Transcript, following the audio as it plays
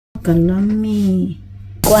Kalami.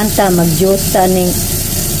 Kuanta magjuta ning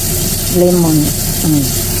lemon.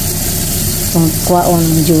 Kung kwaon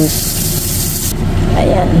juice.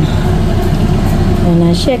 Ayan. Ayan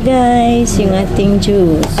na siya guys, yung ating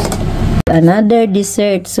juice. Another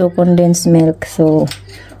dessert, so condensed milk. So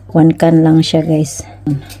 1 can lang siya guys.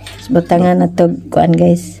 So, butangan na to kuan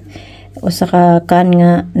guys. Usa ka can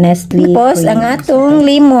nga Nestle. Tapos ang atong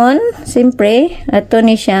lemon, simpre, ato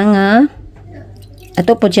ni siya nga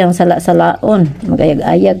ato po siyang sala-salaon.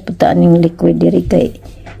 Magayag-ayag po ta ning liquid diri kay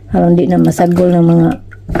halon di na masagol ng mga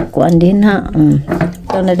kuan din ha.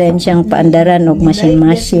 Ito na din siyang paandaran og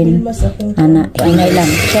machine-machine. Ana, ingay lang.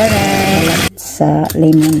 Charat sa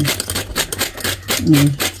lemon.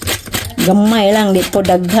 Gamay lang, di po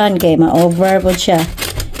daghan kay ma-over po siya.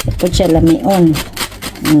 Di po siya lamion.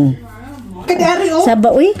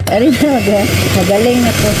 Saba, uy. Ari na, magaling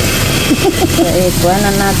na po. Kuan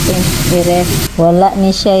na natin. Wala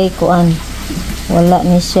ni siya kuan. Wala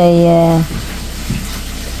ni siya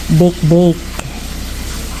bake.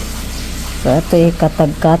 So, ito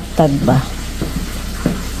katag-katag ba.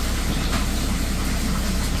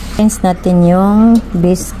 Rinse natin yung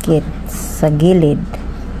biscuits sa gilid.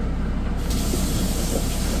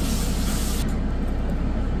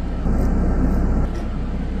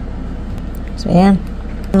 So, ayan.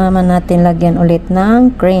 Naman natin lagyan ulit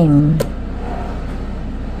ng cream.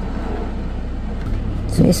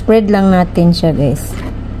 So, spread lang natin siya, guys.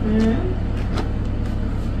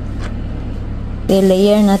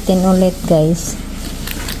 I-layer natin ulit, guys,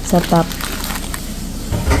 sa top.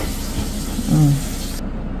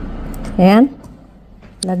 Ayan.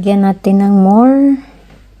 Lagyan natin ng more.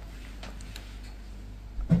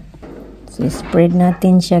 So, spread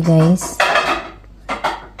natin siya, guys.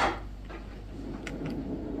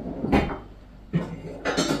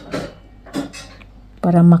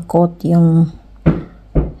 Para makot yung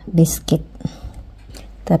biscuit.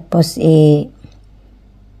 Tapos,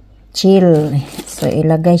 chill. So,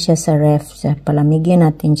 ilagay siya sa ref. So, palamigin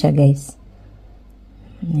natin siya, guys.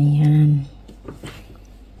 Ayan.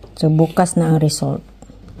 So, bukas na ang result.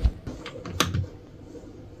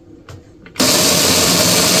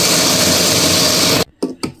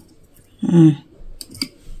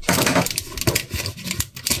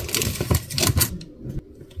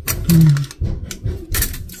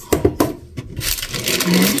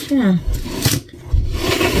 Ayan siya.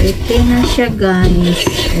 Pretty na siya, guys.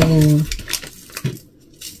 Oh.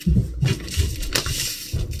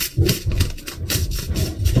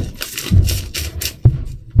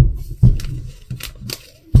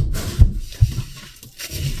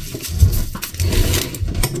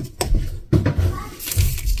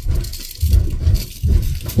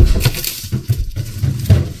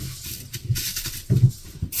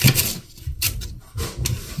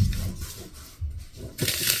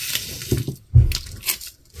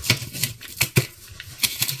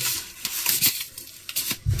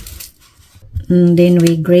 And then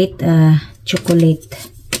we grate chocolate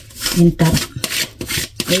in top.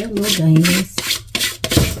 There you go, guys.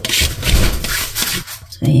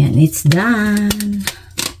 So, ayan, it's done.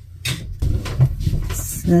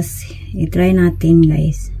 So, i-try natin,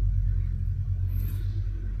 guys.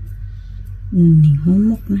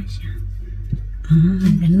 Humok na siya.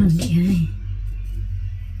 Ganun, di ay.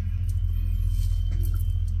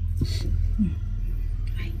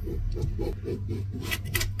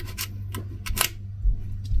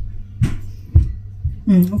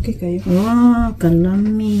 Okay kayo. Wow,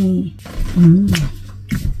 kalami.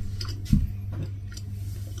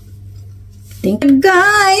 Thank you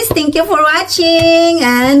guys. Thank you for watching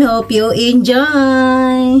and hope you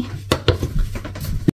enjoy.